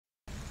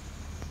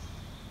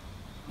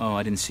Oh,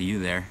 I didn't see you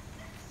there.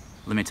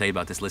 Let me tell you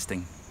about this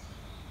listing.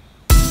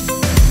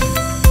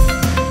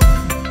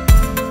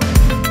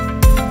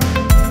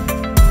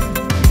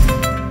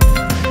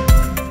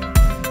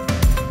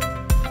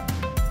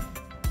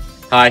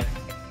 Hi,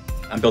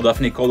 I'm Bill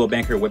Duffney, Coldwell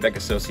Banker Whitbeck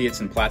Associates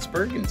in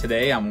Plattsburgh, and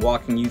today I'm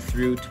walking you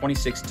through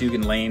 26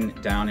 Dougan Lane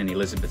down in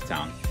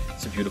Elizabethtown.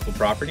 It's a beautiful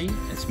property.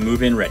 It's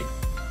move-in ready.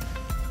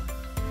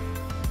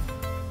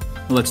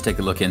 Let's take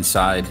a look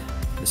inside.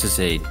 This is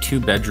a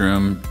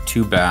 2-bedroom,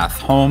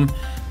 2-bath home,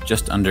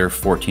 just under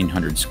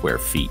 1,400 square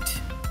feet.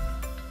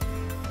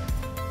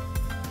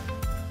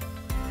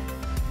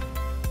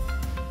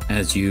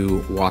 As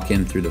you walk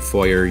in through the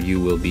foyer,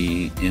 you will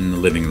be in the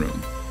living room.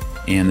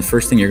 And the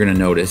first thing you're going to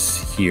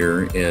notice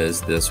here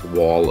is this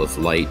wall of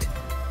light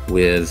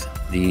with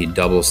the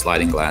double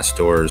sliding glass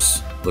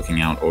doors looking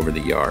out over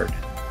the yard.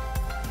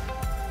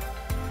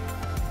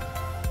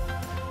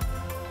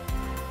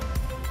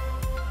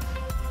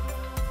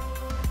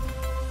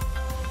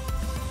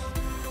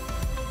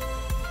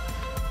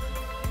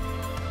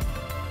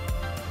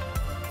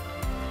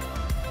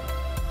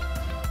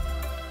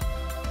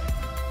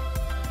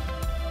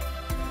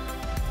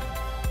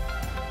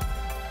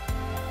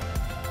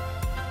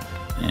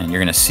 And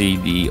you're going to see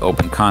the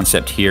open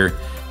concept here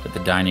that the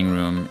dining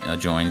room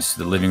adjoins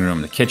the living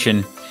room, the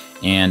kitchen,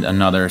 and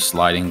another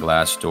sliding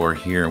glass door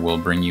here will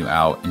bring you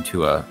out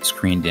into a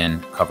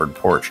screened-in covered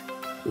porch.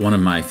 One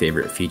of my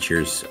favorite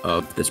features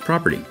of this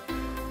property.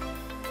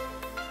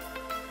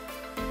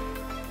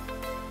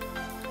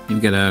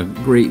 You've got a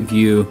great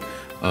view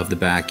of the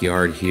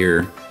backyard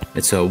here.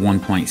 It's a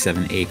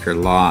 1.7 acre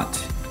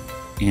lot,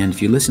 and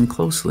if you listen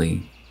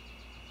closely,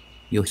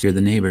 you'll hear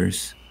the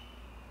neighbors.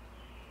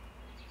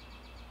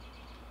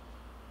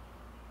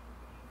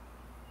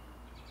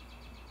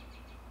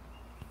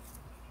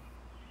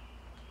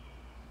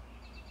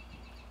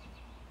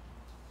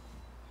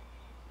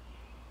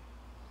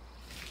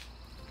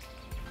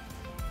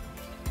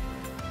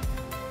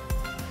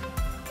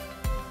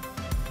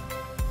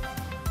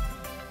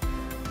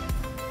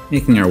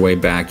 Making our way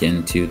back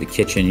into the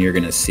kitchen, you're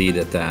going to see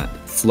that that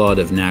flood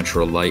of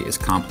natural light is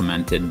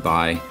complemented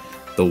by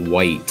the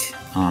white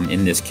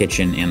in this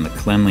kitchen and the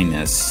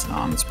cleanliness.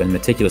 It's been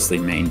meticulously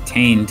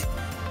maintained.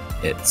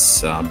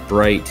 It's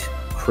bright,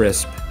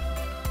 crisp,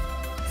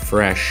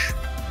 fresh,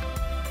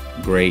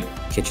 great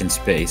kitchen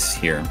space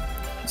here.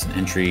 There's an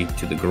entry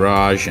to the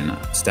garage and a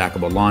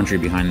stackable laundry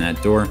behind that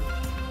door.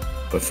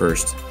 But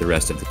first, the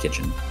rest of the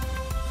kitchen.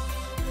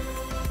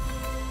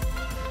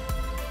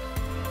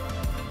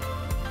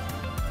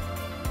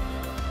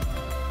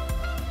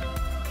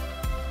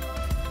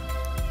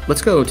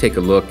 Let's go take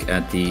a look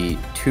at the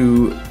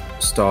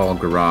 2-stall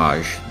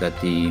garage that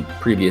the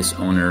previous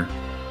owner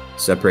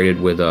separated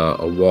with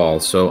a wall.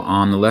 So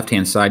on the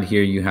left-hand side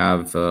here, you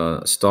have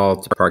a stall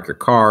to park your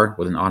car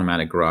with an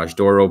automatic garage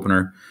door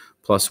opener,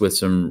 plus with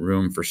some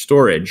room for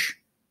storage.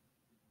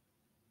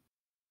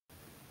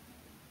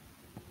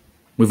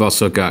 We've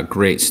also got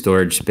great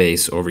storage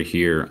space over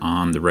here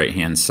on the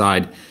right-hand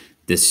side.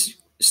 This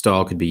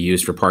stall could be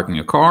used for parking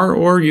a car,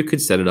 or you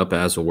could set it up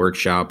as a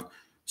workshop,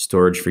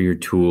 storage for your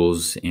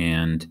tools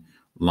and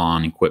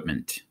lawn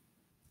equipment.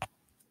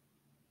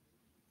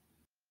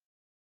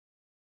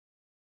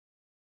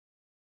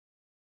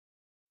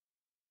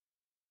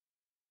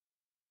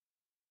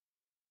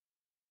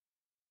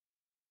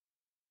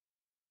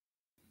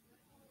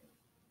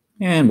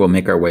 And we'll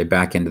make our way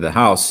back into the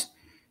house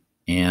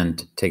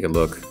and take a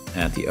look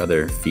at the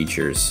other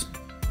features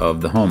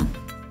of the home.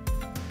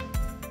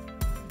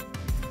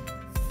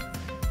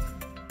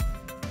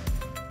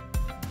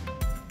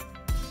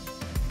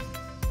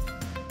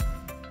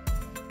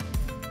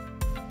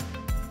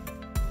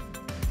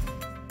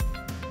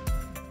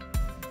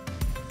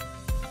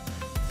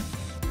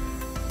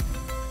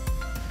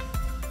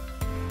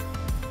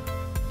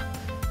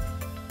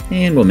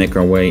 And we'll make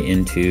our way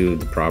into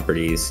the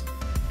property's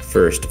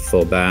first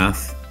full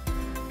bath.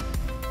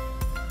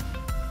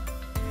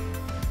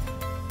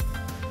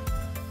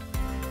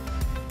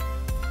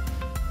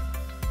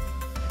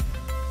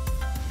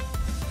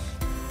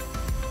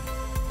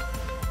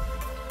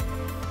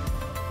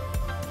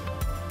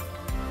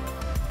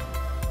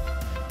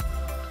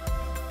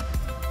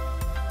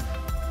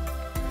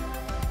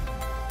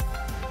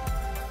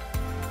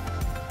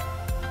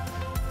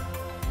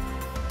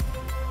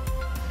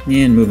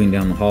 And moving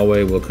down the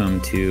hallway, we'll come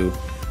to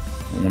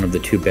one of the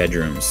 2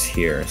 bedrooms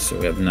here. So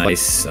we have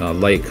nice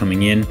light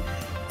coming in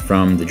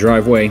from the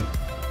driveway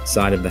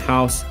side of the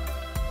house.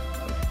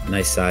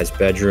 Nice sized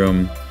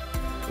bedroom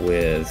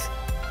with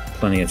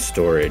plenty of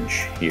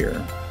storage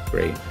here.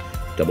 Great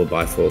double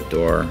bifold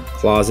door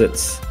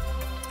closets.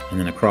 And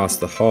then across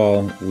the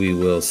hall, we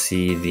will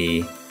see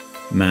the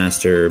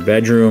master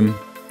bedroom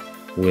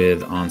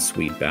with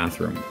ensuite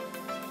bathroom.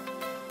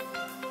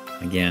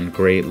 Again,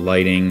 great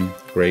lighting,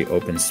 great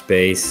open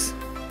space.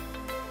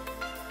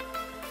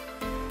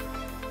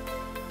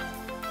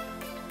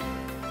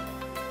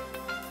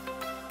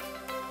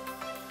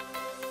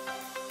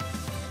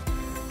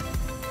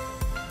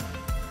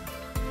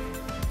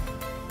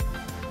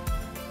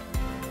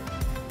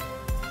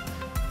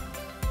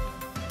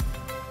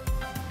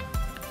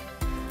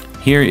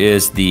 Here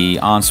is the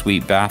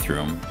ensuite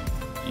bathroom,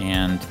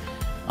 and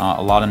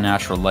a lot of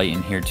natural light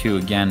in here too.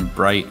 Again,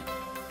 bright,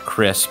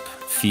 crisp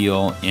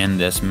feel in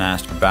this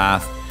master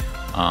bath,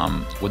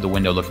 with the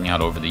window looking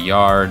out over the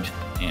yard,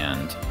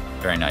 and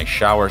very nice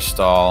shower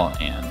stall,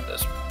 and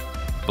this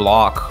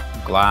block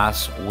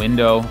glass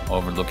window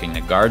overlooking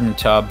the garden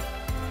tub.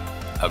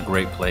 A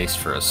great place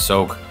for a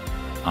soak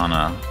on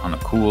a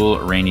cool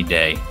rainy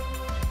day.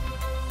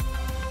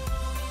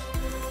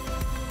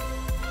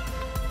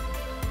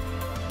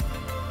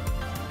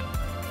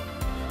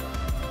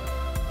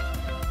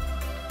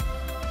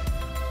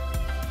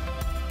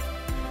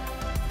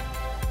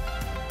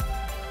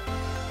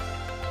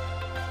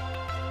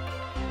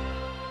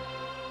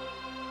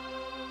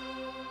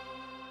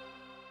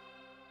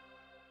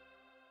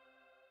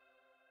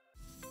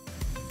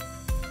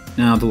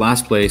 Now, the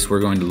last place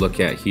we're going to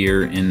look at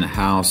here in the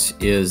house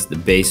is the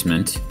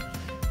basement.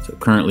 So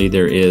currently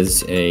there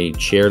is a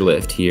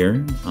chairlift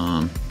here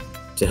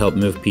to help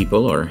move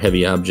people or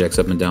heavy objects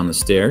up and down the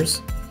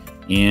stairs.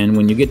 And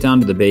when you get down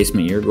to the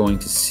basement, you're going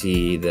to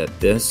see that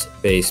this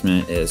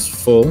basement is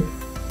full.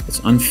 It's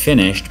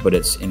unfinished, but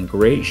it's in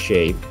great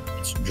shape.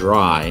 It's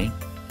dry.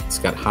 It's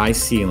got high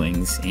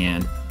ceilings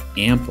and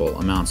ample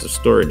amounts of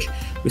storage.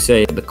 We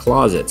say the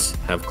closets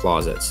have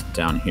closets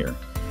down here.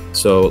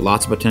 So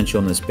lots of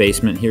potential in this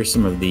basement. Here's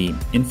some of the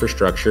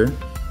infrastructure.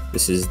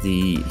 This is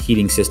the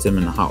heating system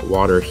and the hot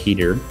water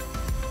heater.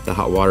 The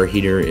hot water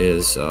heater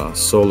is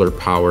solar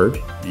powered,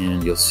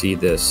 and you'll see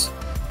this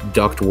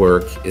duct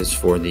work is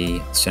for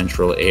the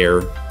central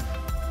air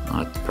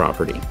at the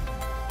property.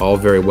 All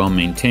very well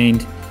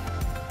maintained.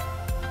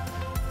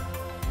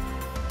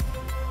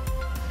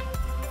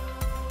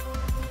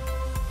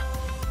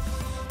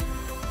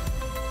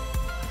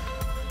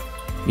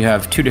 You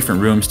have two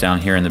different rooms down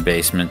here in the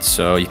basement,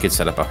 so you could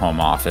set up a home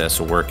office,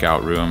 a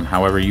workout room,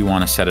 however you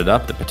want to set it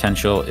up. The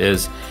potential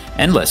is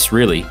endless,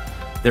 really.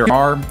 There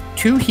are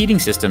two heating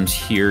systems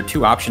here,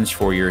 two options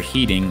for your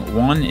heating.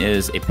 One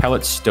is a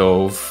pellet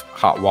stove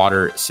hot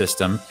water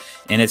system,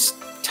 and it's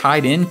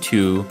tied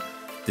into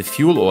the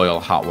fuel oil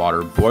hot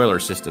water boiler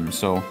system.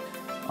 So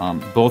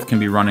both can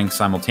be running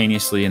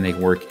simultaneously, and they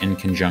work in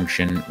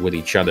conjunction with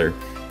each other.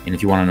 And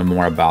if you want to know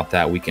more about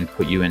that, we can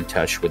put you in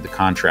touch with the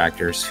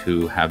contractors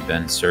who have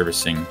been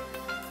servicing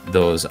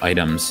those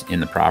items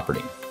in the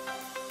property.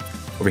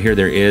 Over here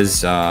there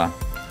is the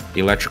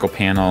electrical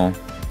panel,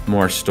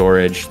 more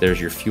storage.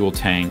 There's your fuel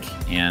tank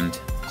and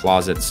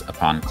closets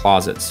upon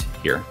closets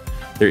here.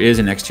 There is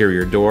an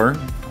exterior door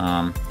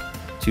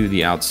to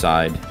the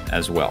outside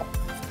as well.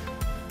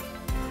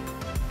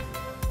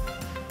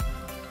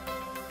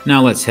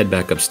 Now let's head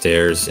back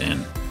upstairs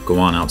and go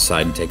on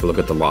outside and take a look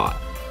at the lot.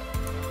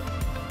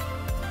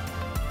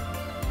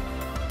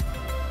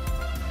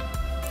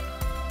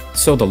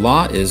 So the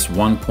lot is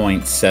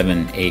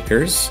 1.7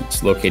 acres.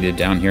 It's located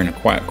down here in a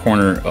quiet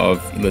corner of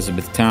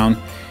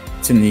Elizabethtown.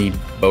 It's in the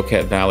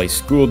Boquet Valley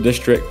School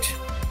District,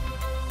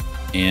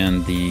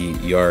 and the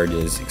yard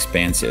is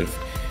expansive.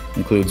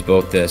 Includes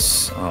both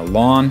this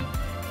lawn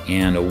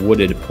and a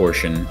wooded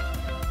portion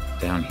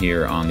down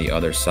here on the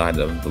other side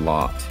of the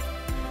lot.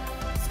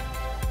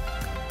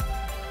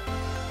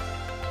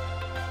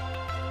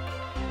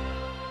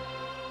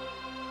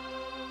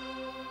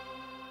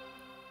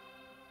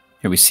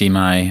 Here we see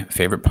my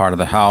favorite part of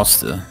the house,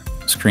 the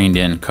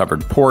screened-in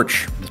covered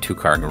porch, the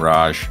two-car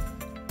garage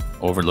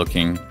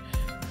overlooking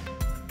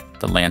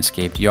the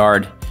landscaped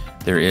yard.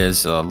 There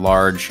is a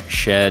large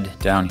shed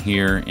down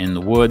here in the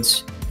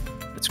woods.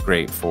 It's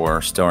great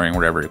for storing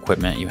whatever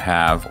equipment you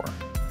have, or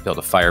build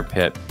a fire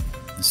pit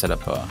and set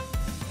up a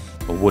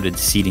wooded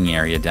seating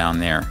area down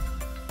there.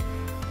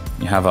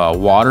 You have a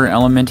water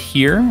element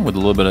here with a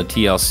little bit of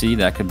TLC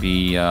that could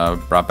be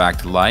brought back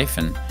to life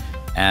and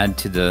add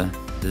to the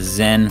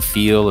zen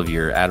feel of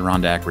your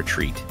Adirondack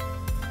retreat.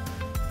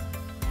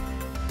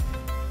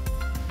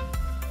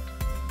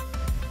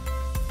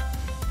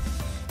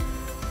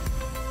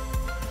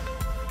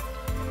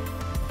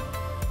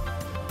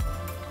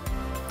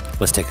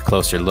 Let's take a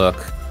closer look.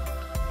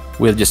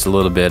 With just a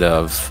little bit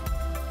of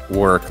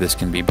work, this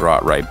can be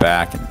brought right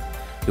back, and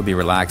you'll be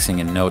relaxing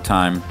in no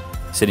time,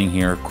 sitting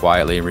here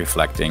quietly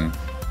reflecting,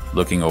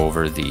 looking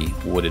over the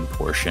wooded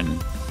portion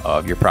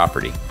of your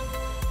property.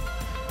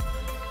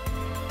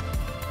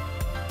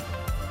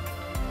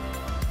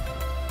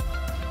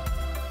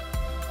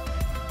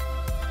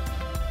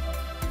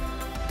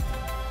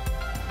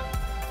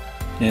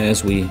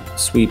 As we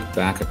sweep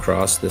back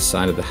across this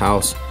side of the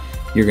house,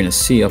 you're going to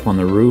see up on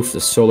the roof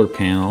the solar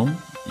panel,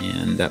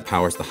 and that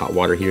powers the hot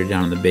water heater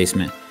down in the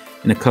basement,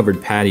 and a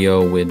covered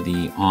patio with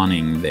the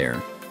awning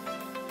there.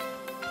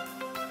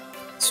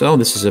 So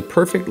this is a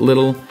perfect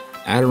little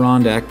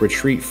Adirondack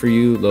retreat for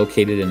you,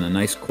 located in a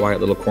nice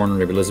quiet little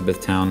corner of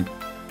Elizabethtown.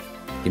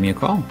 Give me a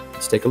call.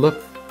 Let's take a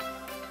look.